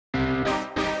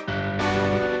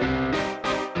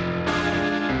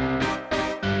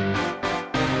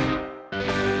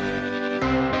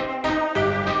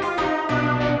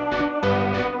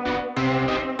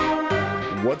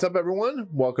What's up, everyone?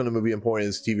 Welcome to Movie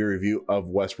Emporium's TV review of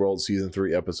Westworld Season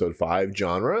 3, Episode 5,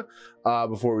 Genre.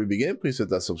 Before we begin, please hit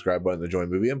that subscribe button to join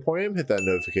Movie Emporium, hit that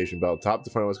notification bell at the top to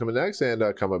find out what's coming next, and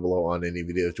comment below on any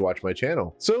videos to watch my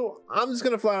channel. So, I'm just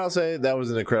going to flat out say that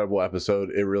was an incredible episode.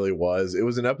 It really was. It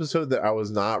was an episode that I was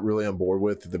not really on board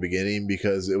with at the beginning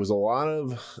because it was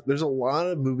there's a lot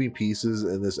of moving pieces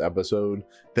in this episode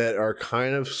that are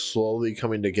kind of slowly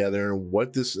coming together and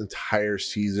what this entire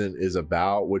season is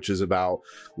about, which is about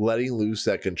letting loose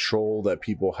that control that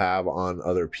people have on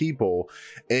other people.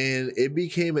 And it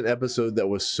became an episode that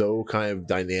was so kind of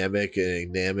dynamic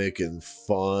and dynamic and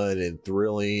fun and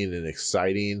thrilling and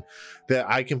exciting that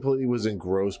I completely was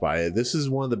engrossed by it. This is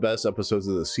one of the best episodes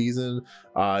of the season.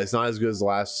 It's not as good as the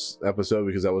last episode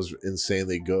because that was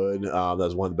insanely good. That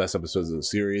was one of the best episodes of the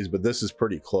series, but this is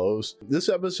pretty close. This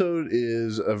episode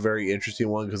is a very interesting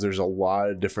one because there's a lot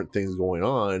of different things going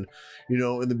on. You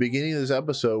know, in the beginning of this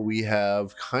episode, we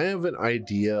have kind of an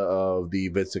idea of the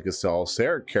Vincent Cassel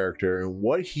Sarec character and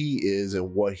what he is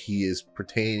and what he is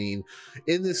pertaining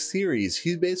in this series.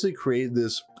 He's basically created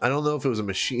this, I don't know if it was a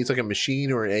machine, it's like a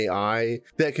machine or an AI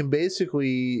that can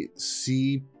basically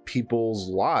see people's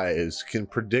lives, can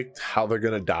predict how they're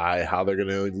going to die, how they're going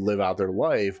to live out their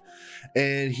life.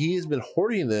 And he has been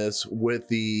hoarding this with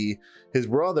his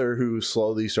brother, who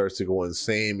slowly starts to go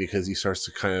insane because he starts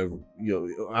to kind of,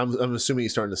 you know, I'm assuming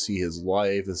he's starting to see his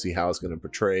life and see how it's going to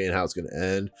portray and how it's going to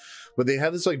end. But they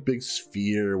have this like big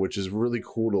sphere, which is really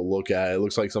cool to look at. It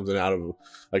looks like something out of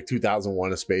like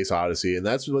 2001: A Space Odyssey, and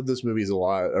that's what this movie's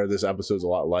this episode's a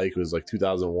lot like. It was like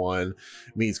 2001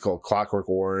 meets called Clockwork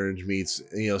Orange meets,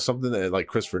 you know, something that like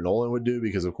Christopher Nolan would do,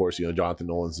 because of course, you know, Jonathan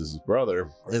Nolan's his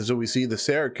brother. And so we see the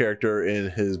Sarec character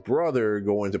and his brother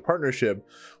go into partnership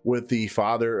with the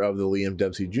father of the Liam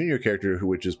Dempsey Jr. character,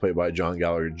 which is played by John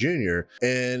Gallagher Jr.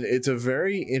 And it's a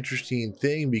very interesting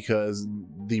thing because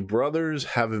the brothers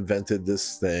have invented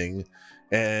this thing,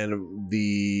 and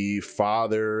the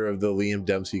father of the Liam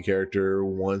Dempsey character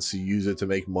wants to use it to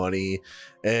make money,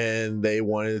 and they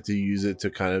wanted to use it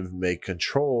to kind of make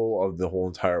control of the whole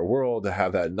entire world, to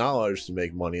have that knowledge to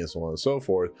make money and so on and so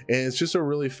forth. And it's just a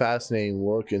really fascinating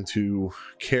look into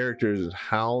characters and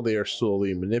how they are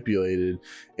slowly manipulated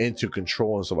into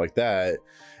control and stuff like that.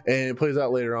 And it plays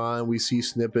out later on. We see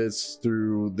snippets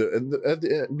through at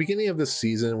the beginning of this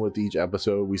season. With each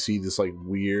episode, we see this like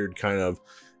weird kind of,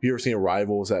 have you ever seen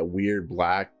Arrival? It's that weird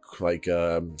black like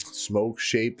smoke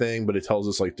shape thing, but it tells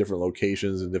us like different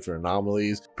locations and different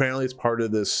anomalies. Apparently it's part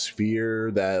of this sphere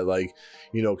that, like,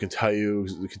 you know, can tell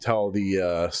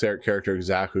the Sarec character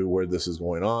exactly where this is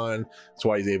going on. That's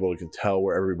why he's able to tell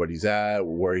where everybody's at,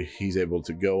 where he's able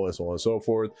to go, and so on and so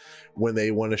forth. When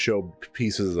they want to show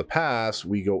pieces of the past,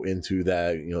 we go into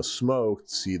that, you know, smoke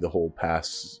to see the whole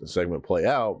past segment play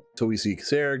out. So we see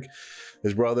Sarec,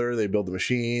 his brother, they build the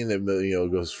machine that, you know,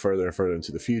 goes further and further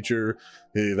into the future.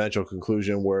 The eventual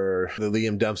conclusion where the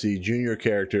Liam Dempsey Jr.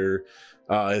 character,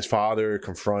 his father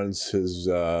confronts the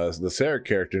Sarec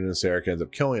character, and then Sarec ends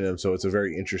up killing him. So it's a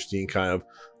very interesting kind of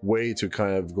way to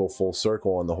kind of go full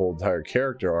circle on the whole entire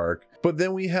character arc. But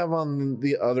then we have, on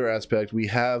the other aspect, we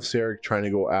have Sarec trying to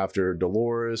go after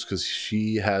Delores because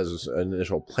she has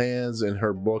initial plans in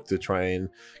her book to try and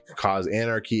cause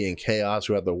anarchy and chaos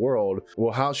throughout the world.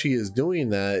 Well, how she is doing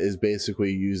that is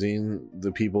basically using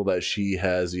the people that she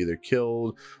has either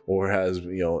killed or has,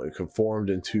 you know,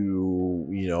 conformed into,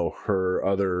 you know, her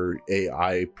other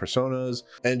AI personas.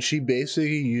 And she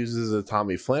basically uses the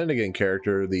Tommy Flanagan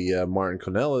character, the Martin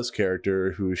Cornelis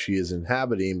character, who she is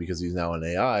inhabiting because he's now an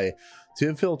AI, to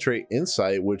infiltrate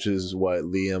Insight, which is what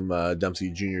Liam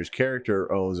Dempsey Jr.'s character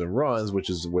owns and runs, which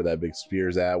is where that big sphere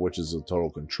is at, which is a total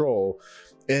control.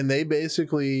 And they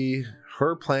basically,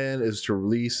 her plan is to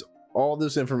release all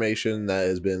this information that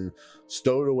has been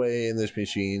stowed away in this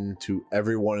machine to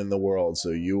everyone in the world. So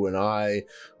you and I,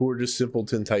 who are just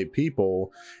simpleton type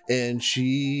people, and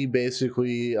she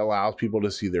basically allows people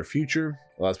to see their future,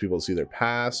 allows people to see their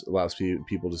past, allows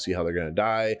people to see how they're going to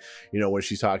die. You know, when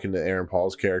she's talking to Aaron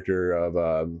Paul's character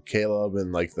of Caleb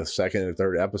in like the second or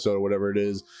third episode or whatever it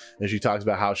is, and she talks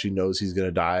about how she knows he's going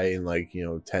to die in like, you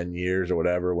know, 10 years or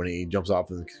whatever when he jumps off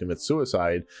and commits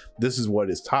suicide. This is what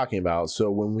it's talking about.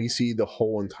 So when we see the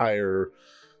whole entire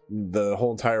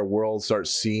world start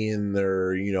seeing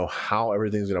their, you know, how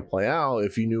everything's going to play out,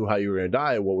 if you knew how you were going to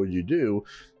die, what would you do?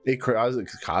 it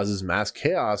causes mass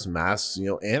chaos, mass,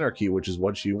 anarchy, which is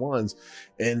what she wants.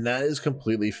 And that is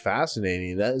completely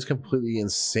fascinating. That is completely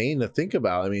insane to think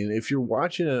about. I mean, if you're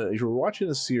watching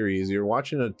a series, you're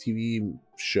watching a TV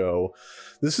show,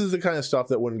 this is the kind of stuff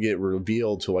that wouldn't get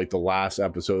revealed to like the last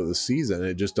episode of the season.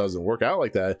 It just doesn't work out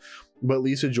like that. But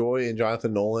Lisa Joy and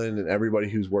Jonathan Nolan and everybody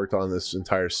who's worked on this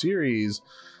entire series,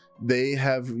 they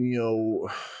have,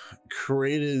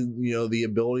 created, the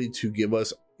ability to give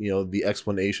us, the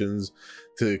explanations,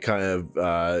 to kind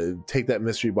of take that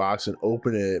mystery box and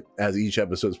open it as each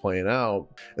episode's playing out.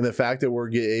 And the fact that we're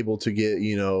able to get,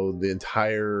 the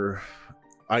entire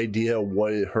idea of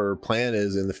what her plan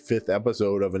is in the 5th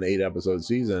episode of an 8-episode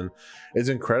season is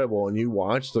incredible. And you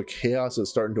watch the chaos that's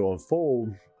starting to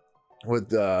unfold with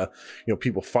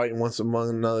people fighting once among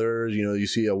another. You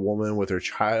see a woman with her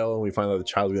child, and we find out the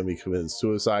child's going to be committed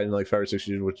suicide in like 5 or 6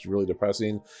 years, which is really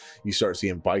depressing. You start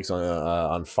seeing bikes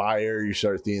on fire. You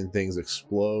start seeing things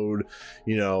explode.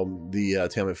 The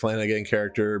Tammy Flanagan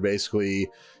character, basically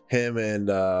him and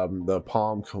the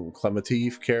Palm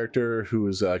Klementieff character, who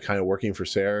is kind of working for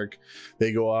Sarec,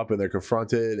 they go up and they're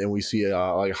confronted, and we see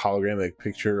like a hologramic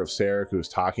picture of Sarec who's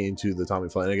talking to the Tommy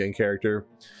Flanagan character.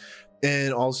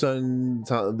 And all of a sudden,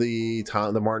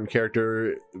 the Martin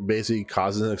character basically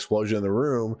causes an explosion in the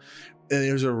room. And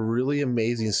there's a really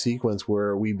amazing sequence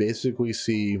where we basically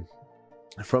see,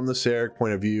 from the Sarec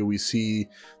point of view, we see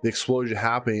the explosion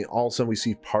happening. All of a sudden, we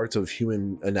see parts of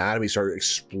human anatomy start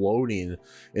exploding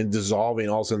and dissolving.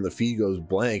 All of a sudden, the feed goes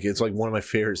blank. It's like one of my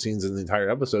favorite scenes in the entire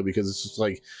episode, because it's just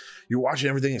like you're watching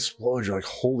everything explode. You're like,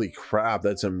 holy crap,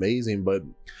 that's amazing. But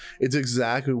it's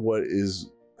exactly what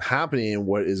is happening and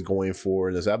what is going for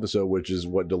in this episode, which is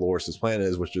what Delores' plan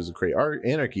is, which is to create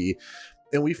anarchy.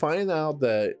 And we find out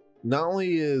that not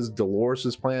only is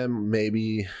Delores' plan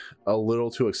maybe a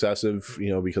little too excessive,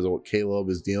 because of what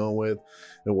Caleb is dealing with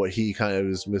and what he kind of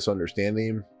is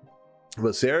misunderstanding,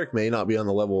 but Sarec may not be on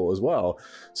the level as well.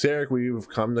 Sarec, we've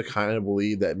come to kind of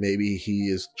believe that maybe he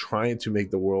is trying to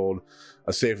make the world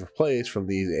a safer place from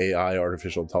these AI,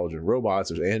 artificial intelligent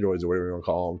robots, or androids, or whatever you want to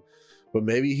call them. But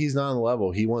maybe he's not on the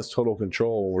level. He wants total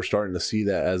control, and we're starting to see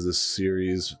that as this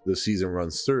season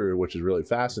runs through, which is really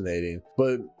fascinating.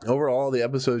 But overall, the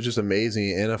episode is just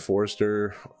amazing. Anna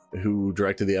Foerster, who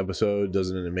directed the episode, does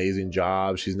an amazing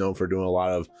job. She's known for doing a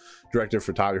lot of director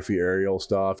photography, aerial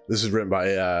stuff. This is written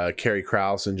by Carrie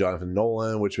Krause and Jonathan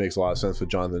Nolan, which makes a lot of sense with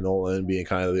Jonathan Nolan being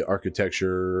kind of the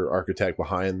architect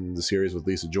behind the series with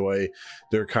Lisa Joy.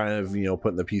 They're kind of,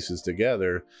 putting the pieces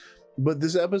together. But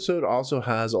this episode also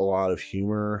has a lot of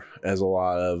humor, has a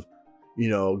lot of,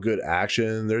 good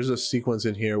action. There's a sequence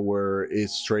in here where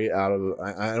it's straight out of,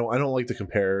 I don't like to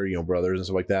compare, brothers and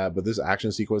stuff like that, but this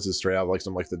action sequence is straight out of like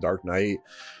some like The Dark Knight,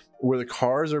 where the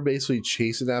cars are basically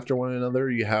chasing after one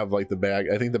another. You have like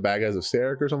I think the bad guys of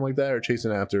Sarec or something like that are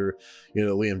chasing after,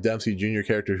 Liam Dempsey Jr.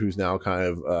 character, who's now kind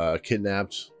of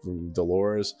kidnapped from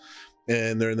Delores.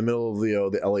 And they're in the middle of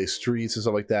the LA streets and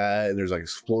stuff like that, and there's like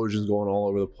explosions going all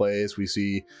over the place. We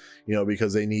see,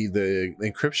 because they need the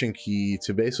encryption key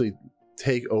to basically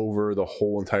take over the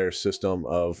whole entire system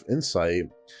of Insight,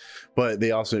 but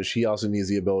she also needs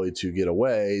the ability to get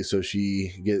away. So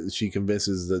she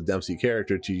convinces the Dempsey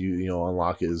character to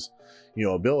unlock his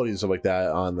abilities and stuff like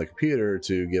that on the computer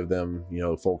to give them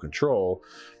full control.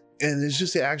 And it's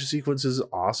just, the action sequence is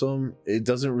awesome. It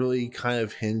doesn't really kind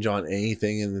of hinge on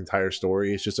anything in the entire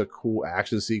story. It's just a cool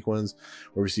action sequence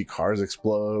where we see cars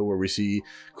explode, where we see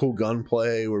cool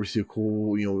gunplay, where we see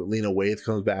cool, Lena Waithe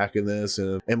comes back in this,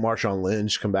 and Marshawn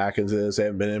Lynch come back into this. They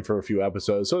haven't been in for a few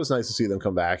episodes, so it's nice to see them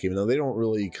come back, even though they don't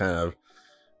really kind of,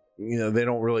 they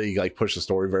don't really like push the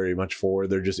story very much forward.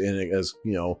 They're just in it as,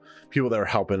 people that are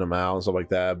helping them out and stuff like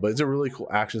that. But it's a really cool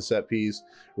action set piece,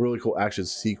 really cool action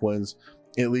sequence.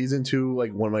 It leads into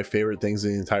like one of my favorite things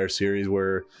in the entire series,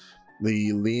 where the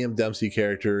Liam Dempsey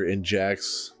character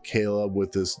injects Caleb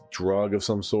with this drug of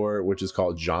some sort, which is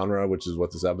called genre, which is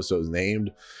what this episode is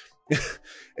named. And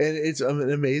it's an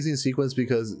amazing sequence,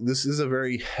 because this is a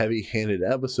very heavy-handed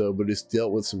episode, but it's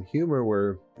dealt with some humor,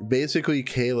 where basically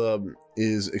Caleb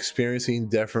is experiencing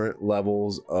different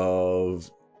levels of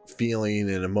feeling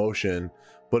and emotion,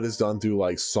 but it's done through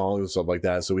like songs and stuff like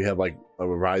that. So we have like a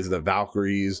Rise of the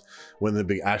Valkyries, when the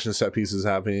big action set pieces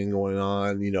happening going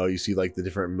on, you see like the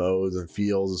different modes and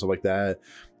feels and stuff like that.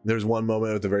 There's one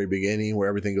moment at the very beginning where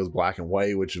everything goes black and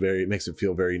white, which makes it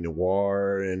feel very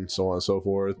noir and so on and so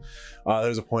forth.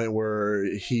 There's a point where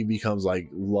he becomes like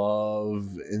love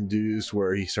induced,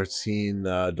 where he starts seeing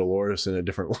Delores in a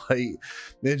different light.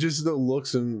 And just the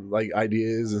looks and like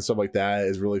ideas and stuff like that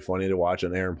is really funny to watch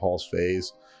on Aaron Paul's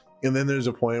face. And then there's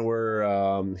a point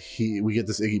where we get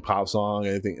this Iggy Pop song.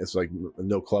 I think it's like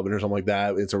No Clubbing or something like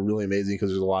that. It's a really amazing because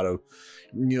there's a lot of,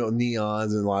 you know,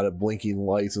 neons and a lot of blinking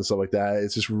lights and stuff like that.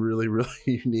 It's just really, really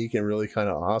unique and really kind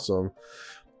of awesome.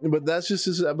 But that's just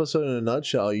this episode in a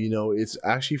nutshell. You know, it's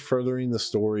actually furthering the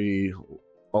story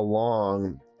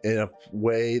along in a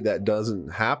way that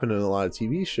doesn't happen in a lot of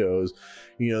TV shows.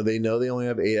 You know, they know they only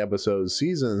have 8 episode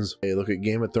seasons. They look at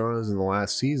Game of Thrones in the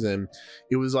last season,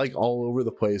 it was like all over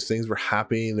the place. Things were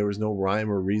happening. There was no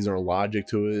rhyme or reason or logic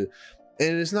to it.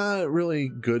 And it's not really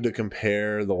good to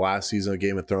compare the last season of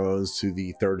Game of Thrones to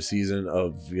the 3rd season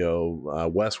of, you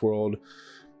know, Westworld.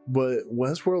 But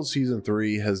Westworld season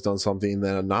 3 has done something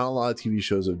that not a lot of TV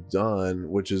shows have done,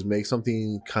 which is make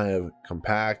something kind of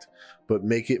compact, but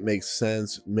make it make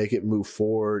sense, make it move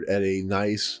forward at a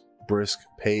nice, brisk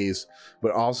pace,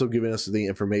 but also giving us the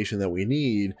information that we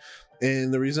need.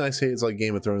 And the reason I say it's like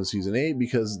Game of Thrones season 8,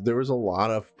 because there was a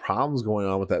lot of problems going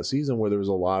on with that season where there was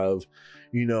a lot of,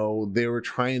 you know, they were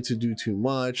trying to do too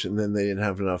much and then they didn't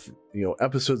have enough, you know,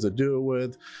 episodes to do it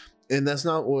with. And that's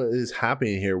not what is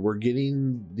happening here. We're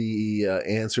getting the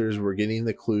answers. We're getting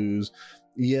the clues.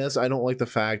 Yes, I don't like the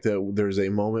fact that there's a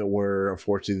moment where,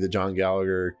 unfortunately, the John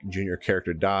Gallagher Jr.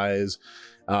 character dies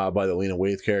by the Lena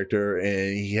Waithe character,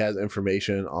 and he has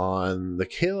information on the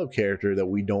Caleb character that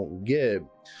we don't get,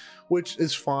 which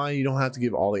is fine. You don't have to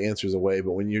give all the answers away,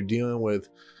 but when you're dealing with,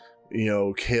 you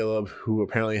know, Caleb, who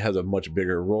apparently has a much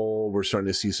bigger role, we're starting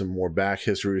to see some more back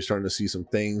history. We're starting to see some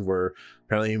things where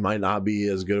apparently he might not be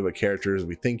as good of a character as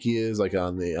we think he is, like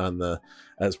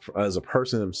as a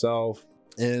person himself.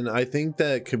 And I think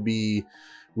that could be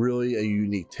really a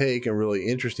unique take and really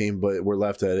interesting, but we're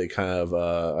left at a kind of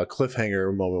a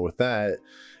cliffhanger moment with that.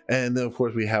 And then, of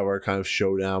course, we have our kind of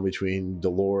showdown between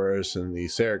Delores and the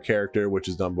Sarec character, which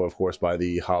is done, of course, by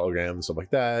the hologram and stuff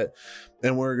like that.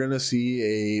 And we're going to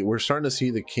see we're starting to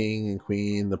see the king and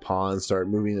queen, the pawns, start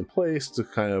moving in place to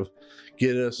kind of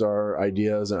get us our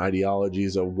ideas and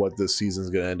ideologies of what this season is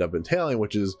going to end up entailing,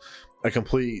 which is a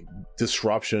complete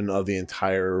disruption of the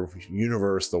entire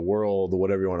universe, the world,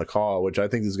 whatever you want to call it, which I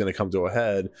think is going to come to a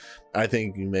head. I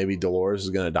think maybe Delores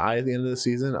is going to die at the end of the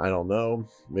season. I don't know.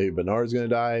 Maybe Bernard's going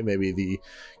to die. Maybe the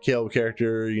Caleb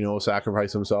character, you know,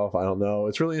 sacrifice himself. I don't know.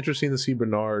 It's really interesting to see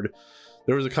Bernard.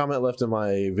 There was a comment left in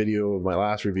my video of my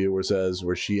last review where it says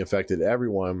where she infected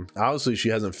everyone. Obviously, she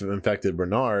hasn't infected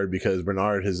Bernard because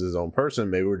Bernard is his own person.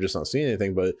 Maybe we're just not seeing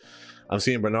anything, but I'm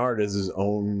seeing Bernard as his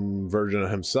own version of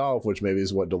himself, which maybe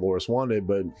is what Delores wanted.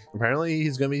 But apparently,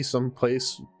 he's going to be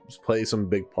play some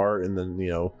big part in the, you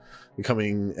know, the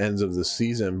coming ends of the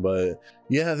season. But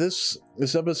yeah, this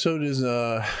episode is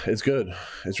it's good.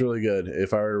 It's really good.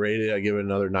 If I were to rate it, I give it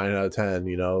another 9 out of 10.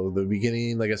 You know, the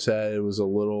beginning, like I said, it was a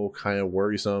little kind of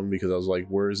worrisome because I was like,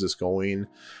 where is this going?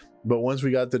 But once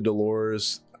we got to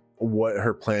Delores, what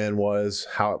her plan was,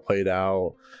 how it played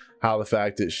out, how the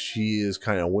fact that she is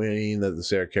kind of winning, that the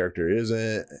Sarah character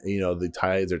isn't, you know, the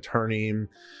tides are turning,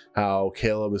 how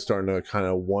Caleb is starting to kind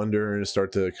of wonder and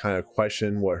start to kind of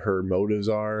question what her motives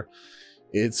are.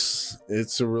 It's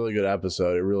a really good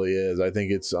episode. It really is. I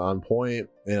think it's on point,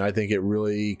 and I think it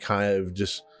really kind of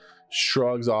just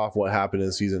shrugs off what happened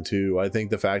in season 2. I think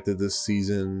the fact that this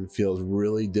season feels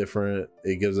really different,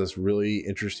 it gives us really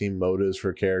interesting motives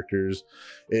for characters.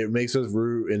 It makes us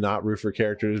root and not root for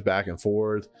characters back and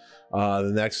forth.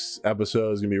 The next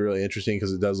episode is gonna be really interesting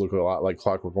because it does look a lot like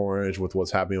Clockwork Orange with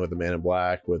what's happening with the Man in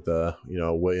Black, with you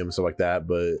know, William and stuff like that.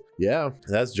 But yeah,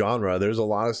 that's genre. There's a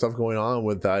lot of stuff going on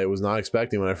with that I was not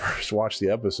expecting when I first watched the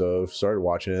episode, started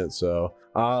watching it. So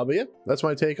but yeah, that's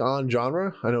my take on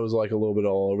genre. I know it was like a little bit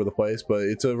all over the place, but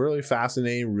it's a really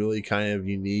fascinating, really kind of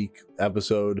unique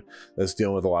episode that's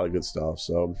dealing with a lot of good stuff.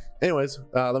 So anyways,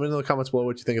 let me know in the comments below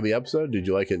what you think of the episode. Did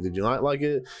you like it? Did you not like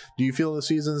it? Do you feel the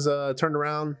season's turned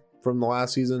around from the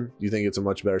last season? Do you think it's a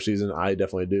much better season? I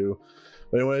definitely do.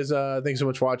 But anyways, thanks so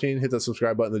much for watching. Hit that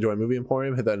subscribe button to join Movie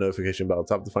Emporium. Hit that notification bell at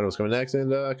the top to find out what's coming next,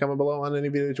 and comment below on any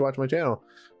video that you watch on my channel.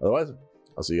 Otherwise,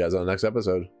 I'll see you guys on the next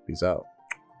episode. Peace out.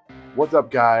 What's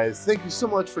up, guys? Thank you so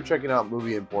much for checking out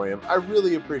Movie Emporium. I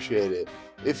really appreciate it.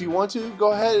 If you want to,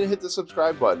 go ahead and hit the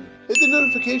subscribe button. Hit the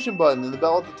notification button and the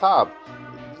bell at the top.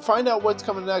 Find out what's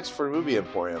coming next for Movie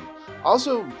Emporium.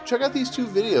 Also, check out these 2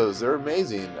 videos. They're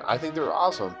amazing. I think they're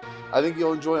awesome. I think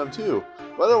you'll enjoy them too.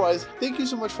 But otherwise, thank you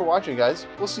so much for watching, guys.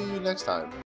 We'll see you next time.